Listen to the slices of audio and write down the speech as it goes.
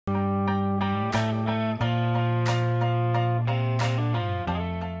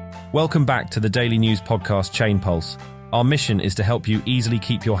Welcome back to the daily news podcast Chain Pulse. Our mission is to help you easily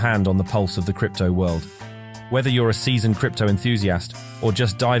keep your hand on the pulse of the crypto world. Whether you're a seasoned crypto enthusiast or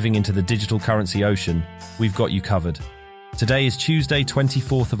just diving into the digital currency ocean, we've got you covered. Today is Tuesday,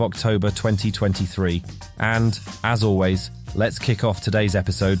 24th of October 2023, and, as always, let's kick off today's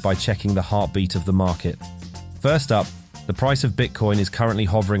episode by checking the heartbeat of the market. First up, the price of Bitcoin is currently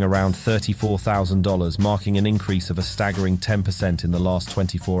hovering around $34,000, marking an increase of a staggering 10% in the last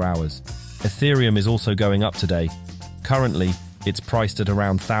 24 hours. Ethereum is also going up today. Currently, it's priced at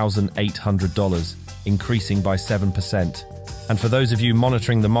around $1,800, increasing by 7%. And for those of you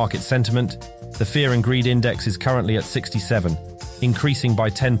monitoring the market sentiment, the Fear and Greed Index is currently at 67, increasing by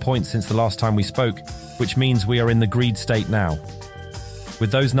 10 points since the last time we spoke, which means we are in the greed state now.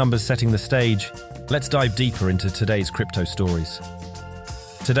 With those numbers setting the stage, let's dive deeper into today's crypto stories.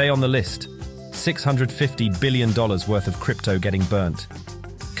 Today on the list, $650 billion worth of crypto getting burnt.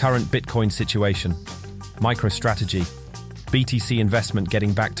 Current Bitcoin situation. MicroStrategy BTC investment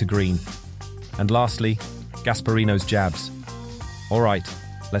getting back to green. And lastly, Gasparino's jabs. Alright,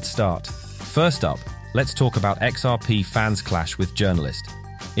 let's start. First up, let's talk about XRP fans clash with journalist.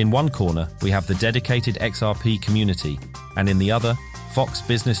 In one corner, we have the dedicated XRP community, and in the other, Fox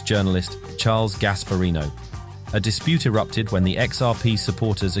Business journalist Charles Gasparino. A dispute erupted when the XRP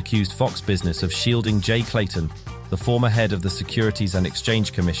supporters accused Fox Business of shielding Jay Clayton, the former head of the Securities and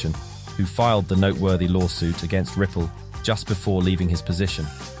Exchange Commission, who filed the noteworthy lawsuit against Ripple just before leaving his position.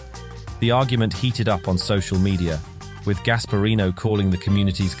 The argument heated up on social media, with Gasparino calling the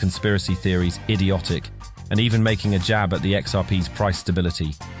community's conspiracy theories idiotic and even making a jab at the XRP's price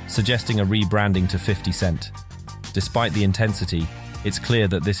stability, suggesting a rebranding to 50 cent. Despite the intensity, it's clear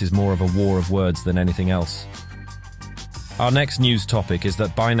that this is more of a war of words than anything else. Our next news topic is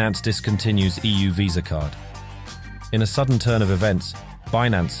that Binance discontinues EU Visa card. In a sudden turn of events,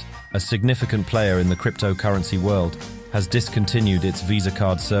 Binance, a significant player in the cryptocurrency world, has discontinued its Visa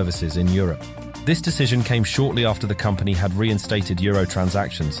card services in Europe. This decision came shortly after the company had reinstated euro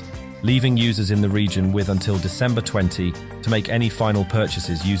transactions, leaving users in the region with until December 20 to make any final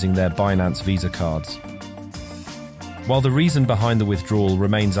purchases using their Binance Visa cards. While the reason behind the withdrawal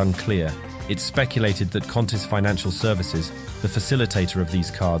remains unclear, it's speculated that Contis Financial Services, the facilitator of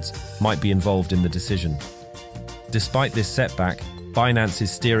these cards, might be involved in the decision. Despite this setback, Binance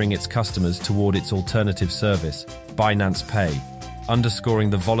is steering its customers toward its alternative service, Binance Pay,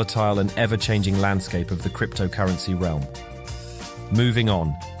 underscoring the volatile and ever-changing landscape of the cryptocurrency realm. Moving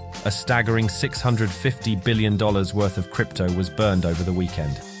on, a staggering $650 billion worth of crypto was burned over the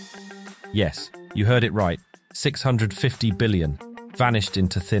weekend. Yes, you heard it right. 650 billion vanished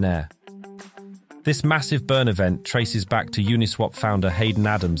into thin air. This massive burn event traces back to Uniswap founder Hayden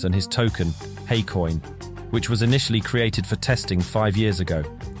Adams and his token, Haycoin, which was initially created for testing 5 years ago.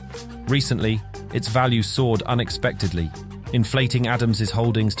 Recently, its value soared unexpectedly, inflating Adams'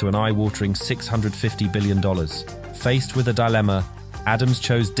 holdings to an eye-watering $650 billion. Faced with a dilemma, Adams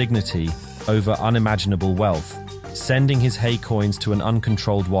chose dignity over unimaginable wealth, sending his Haycoins to an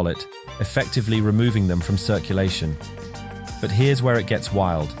uncontrolled wallet, effectively removing them from circulation. But here's where it gets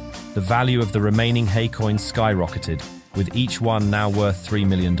wild. The value of the remaining Haycoins skyrocketed, with each one now worth $3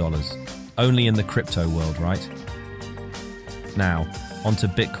 million. Only in the crypto world, right? Now, onto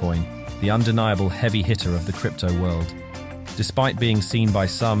Bitcoin, the undeniable heavy hitter of the crypto world. Despite being seen by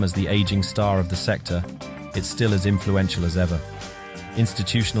some as the aging star of the sector, it's still as influential as ever.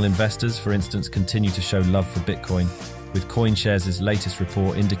 Institutional investors, for instance, continue to show love for Bitcoin, with CoinShares' latest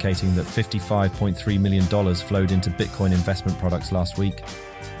report indicating that $55.3 million flowed into Bitcoin investment products last week.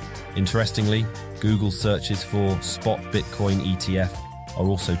 Interestingly, Google searches for Spot Bitcoin ETF are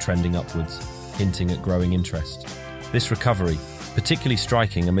also trending upwards, hinting at growing interest. This recovery, particularly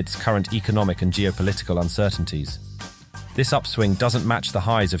striking amidst current economic and geopolitical uncertainties. This upswing doesn't match the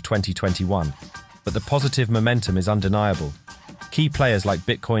highs of 2021, but the positive momentum is undeniable. Key players like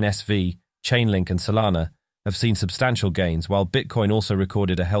Bitcoin SV, Chainlink and Solana have seen substantial gains, while Bitcoin also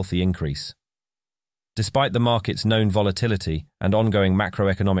recorded a healthy increase. Despite the market's known volatility and ongoing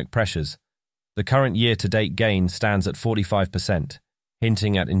macroeconomic pressures, the current year-to-date gain stands at 45%,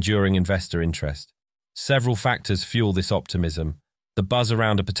 hinting at enduring investor interest. Several factors fuel this optimism: the buzz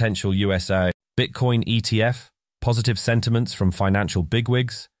around a potential USA Bitcoin ETF, positive sentiments from financial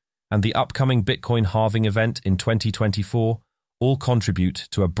bigwigs, and the upcoming Bitcoin halving event in 2024 all contribute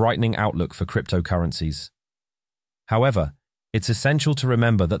to a brightening outlook for cryptocurrencies. However, it's essential to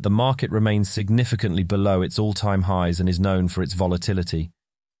remember that the market remains significantly below its all-time highs and is known for its volatility.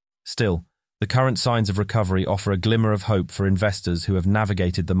 Still, the current signs of recovery offer a glimmer of hope for investors who have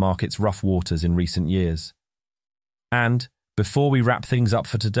navigated the market's rough waters in recent years. And, Before we wrap things up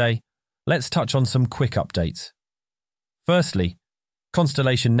for today, let's touch on some quick updates. Firstly,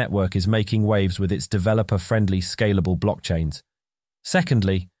 Constellation Network is making waves with its developer-friendly scalable blockchains.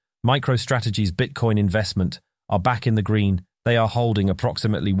 Secondly, MicroStrategy's Bitcoin investment are back in the green. They are holding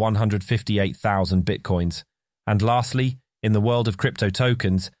approximately 158,000 Bitcoins. And lastly, in the world of crypto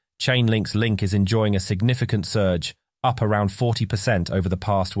tokens, Chainlink's Link is enjoying a significant surge, up around 40% over the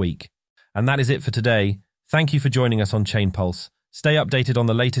past week. And that is it for today. Thank you for joining us on Chain Pulse. Stay updated on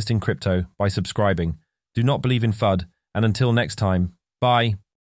the latest in crypto by subscribing. Do not believe in FUD, and until next time, bye.